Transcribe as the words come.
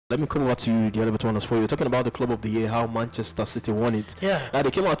Let me come over to the other one as well. You're talking about the club of the year, how Manchester City won it. Yeah. They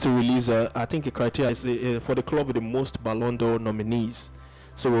came out to release, I think, a criteria is for the club with the most Ballon d'Or nominees.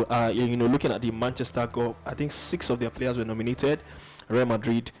 So, looking at the Manchester goal, I think 6 of their players were nominated. Real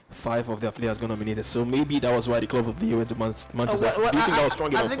Madrid, 5 of their players got nominated. So maybe that was why the club of the year went to Manchester City. Do you think that was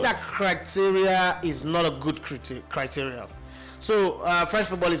strong enough? I think that criteria is not a good criteria. So French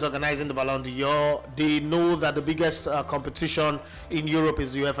football is organizing the Ballon d'Or. They know that the biggest competition in Europe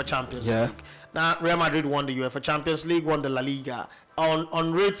is the UEFA Champions League. Now Real Madrid won the UEFA Champions League, won the La Liga.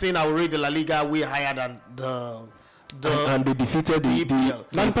 On rating, I will rate the La Liga way higher than and they defeated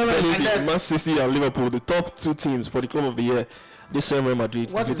the Man City and Liverpool, the top 2 teams for the club of the year. This same Real Madrid.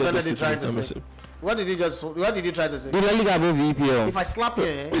 What is Benedict trying to say? What did you try to say? The La Liga above the EPL. If I slap you,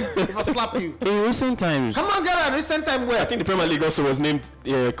 if I slap you. In recent times. Come on, get out. Recent time where? I think the Premier League also was named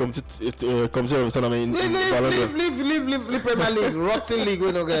competition of tournament. Leave Premier League. Rotten league,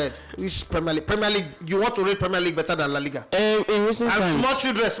 we don't get. Which Premier League? Premier League. You want to rate Premier League better than La Liga? In recent times.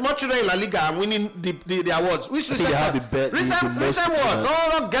 Small children in La Liga are winning the awards. Which recent one? Recent one.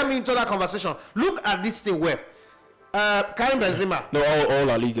 No, get me into that conversation. Look at this thing where. Karim Benzema. No, all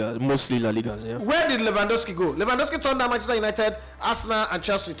La Liga, mostly La Ligas. Yeah. Where did Lewandowski go? Lewandowski turned down Manchester United, Arsenal, and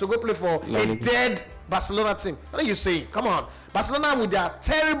Chelsea to go play for a dead Barcelona team. What are you saying? Come on, Barcelona with their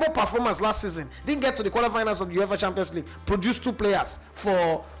terrible performance last season didn't get to the quarterfinals of the UEFA Champions League. Produced 2 players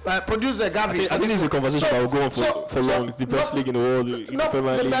for producer Gavi. I think this is a conversation that will go on for long. The best league in the world, the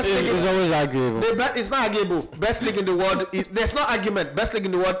Premier League. It's always arguable. It's not arguable. Best league in the world there's no argument. Best league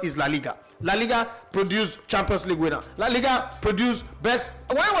in the world is La Liga. La Liga produced Champions League winner. La Liga produced best.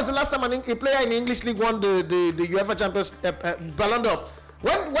 When was the last time a player in the English League won the UEFA Champions Ballon d'Or?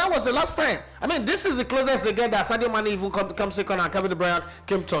 When was the last time? I mean, this is the closest they get that Sadio Mane even come second and Kevin De Bruyne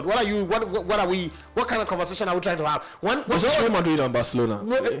came third. What are you? What are we? What kind of conversation are we trying to have? Was it Real Madrid and Barcelona?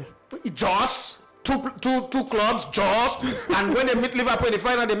 Just two clubs, just and when they meet Liverpool in the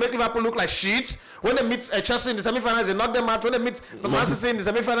final, they make Liverpool look like shit. When they meet Chelsea in the semi-finals, they knock them out. When they meet Man City in the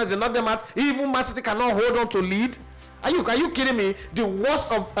semi-finals, they knock them out. Even Man City cannot hold on to lead. Are you kidding me? The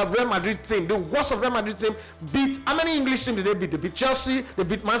worst of Real Madrid team, beat how many English teams did they beat? They beat Chelsea, they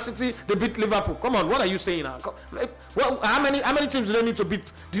beat Man City, they beat Liverpool. Come on, what are you saying now? How many teams do they need to beat?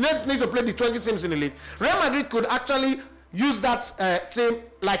 Do they need to play the 20 teams in the league? Real Madrid could actually use that team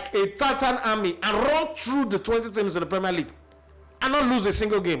like a Titan army and run through the 20 teams in the Premier League and not lose a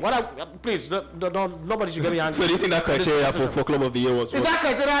single game. Please, nobody should get me angry. So do you think that criteria for Club of the Year was? That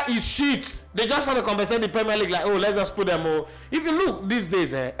criteria is shit. They just want to compensate the Premier League like, oh, let's just put them all. If you look these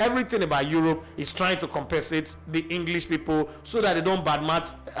days, everything about Europe is trying to compensate the English people so that they don't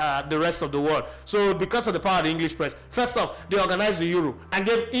badmouth the rest of the world. So because of the power of the English press, first off, they organized the Euro and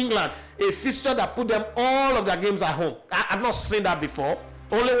gave England a fixture that put them all of their games at home. I've not seen that before.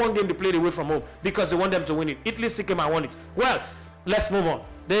 Only one game they played away from home because they want them to win it. Italy still came and won it. Well, let's move on.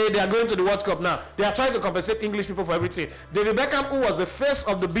 They are going to the World Cup now. They are trying to compensate English people for everything. David Beckham, who was the face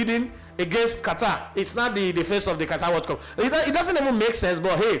of the bidding against Qatar, it's not the face of the Qatar World Cup. It doesn't even make sense,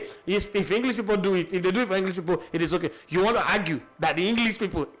 but hey, if English people do it, if they do it for English people, it is okay. You want to argue that the English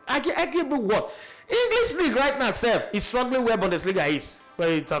people, argue about what? English League right now, Seth, is struggling where Bundesliga is.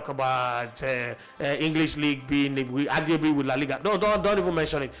 When you talk about English League being arguably with La Liga, don't even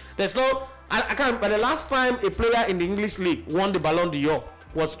mention it. There's no, I can't. But the last time a player in the English League won the Ballon d'Or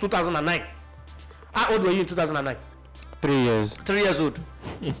was 2009. How old were you in 2009? 3 years. 3 years old.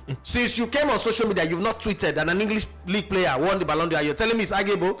 Since you came on social media, you've not tweeted that an English League player won the Ballon d'Or. You're telling me it's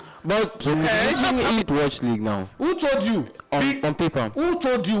arguable? But you watch league now. Who told you? On paper. Who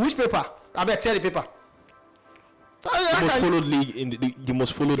told you? Which paper? I bet tell the paper. The most followed league in the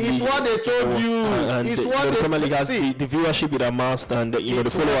most followed league. It's what they told you. It's what the Premier League has the viewership it amassed and the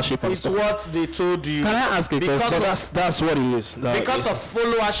followership and stuff. It's what they told you. Can I ask a question? That's what it is. Because of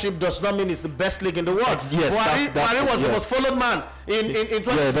followership does not mean it's the best league in the world. Yes, Buhari was the most followed man in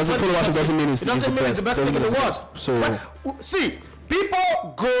 2020. Yeah, doesn't followership doesn't mean it's the best league in the world. So see,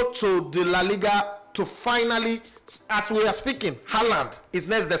 people go to the La Liga to finally, as we are speaking, Haaland, his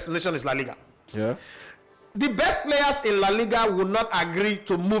next destination is La Liga. Yeah. The best players in La Liga will not agree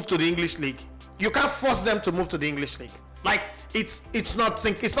to move to the English League. You can't force them to move to the English League. Like it's not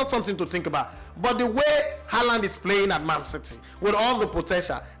something to think about. But the way Haaland is playing at Man City with all the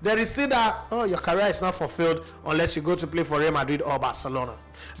potential, there is still that your career is not fulfilled unless you go to play for Real Madrid or Barcelona.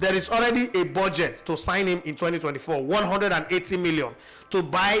 There is already a budget to sign him in 2024, 180 million to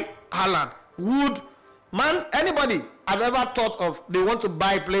buy Haaland. Would Man, anybody I've ever thought of, they want to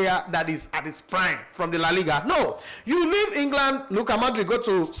buy a player that is at its prime from the La Liga. No. You leave England, Luka Modric go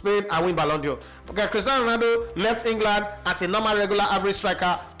to Spain and win Ballon d'Or. Okay, Cristiano Ronaldo left England as a normal, regular, average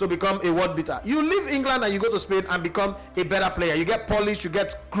striker to become a world beater. You leave England and you go to Spain and become a better player. You get polished, you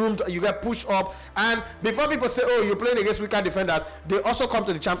get groomed, you get pushed up. And before people say, oh, you're playing against weaker defenders, they also come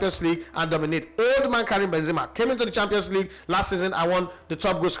to the Champions League and dominate. Old man Karim Benzema came into the Champions League last season and won the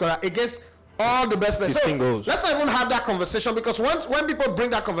top goal scorer against all the best players. So goals. Let's not even have that conversation, because when people bring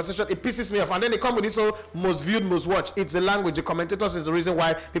that conversation, it pisses me off, and then they come with this whole most viewed, most watched. It's the language. The commentators is the reason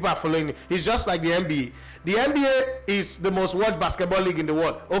why people are following it. It's just like the NBA. The NBA is the most watched basketball league in the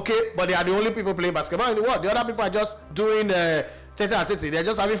world. Okay, but they are the only people playing basketball in the world. The other people are just doing they're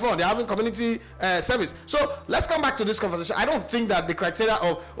just having fun. They're having community service. So let's come back to this conversation. I don't think that the criteria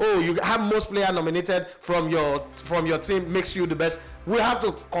of, oh, you have most player nominated from your team makes you the best. We have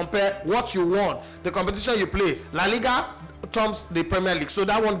to compare what you won, the competition you play. La Liga trumps the Premier League, so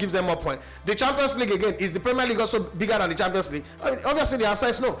that one gives them more points. The Champions League, again, is the Premier League also bigger than the Champions League? Obviously the answer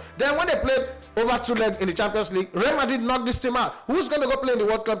is no. Then when they played over 2 legs in the Champions League, Real Madrid knocked this team out. Who's going to go play in the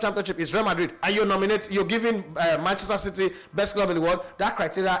World Club Championship? Is Real Madrid, and you're giving Manchester City best club in the world. That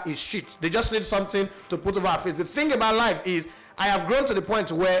criteria is shit. They just need something to put over our face. The thing about life is, I have grown to the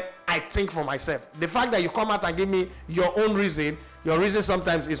point where I think for myself. The fact that you come out and give me your own reason, your reason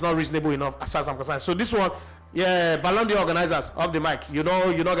sometimes is not reasonable enough as far as I'm concerned. So this one, yeah, Ballon d'Or organizers, off the mic. You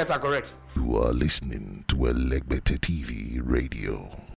don't get that correct. You are listening to Elegbete TV Radio.